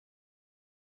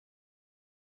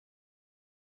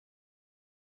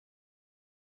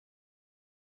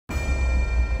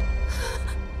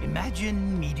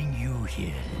Imagine meeting you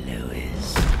here,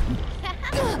 Lois.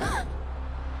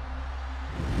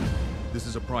 This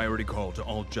is a priority call to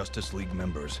all Justice League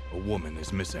members. A woman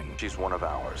is missing. She's one of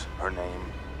ours. Her name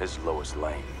is Lois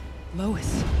Lane.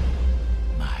 Lois.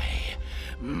 My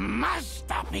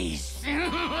masterpiece.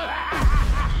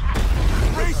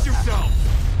 Brace yourself!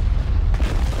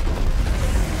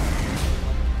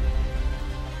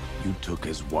 You took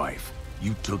his wife.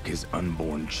 You took his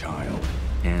unborn child.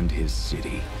 And his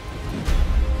city.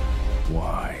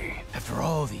 Why? After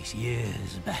all these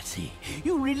years, Batsy,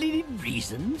 you really need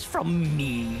reasons from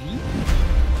me?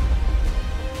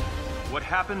 What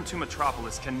happened to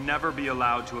Metropolis can never be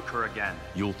allowed to occur again.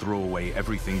 You'll throw away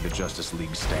everything the Justice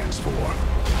League stands for.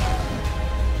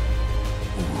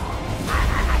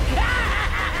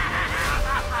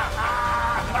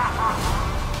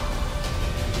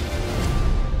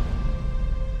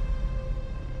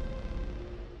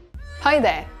 Hi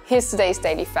there, here's today's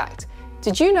Daily Fact.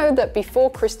 Did you know that before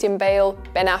Christian Bale,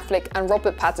 Ben Affleck and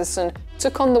Robert Pattinson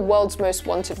took on the world's most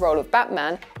wanted role of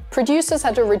Batman, producers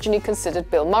had originally considered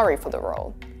Bill Murray for the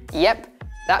role? Yep,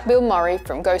 that Bill Murray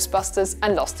from Ghostbusters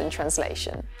and Lost in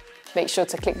Translation. Make sure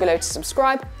to click below to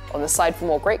subscribe on the side for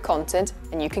more great content,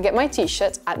 and you can get my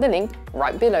t-shirt at the link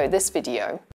right below this video.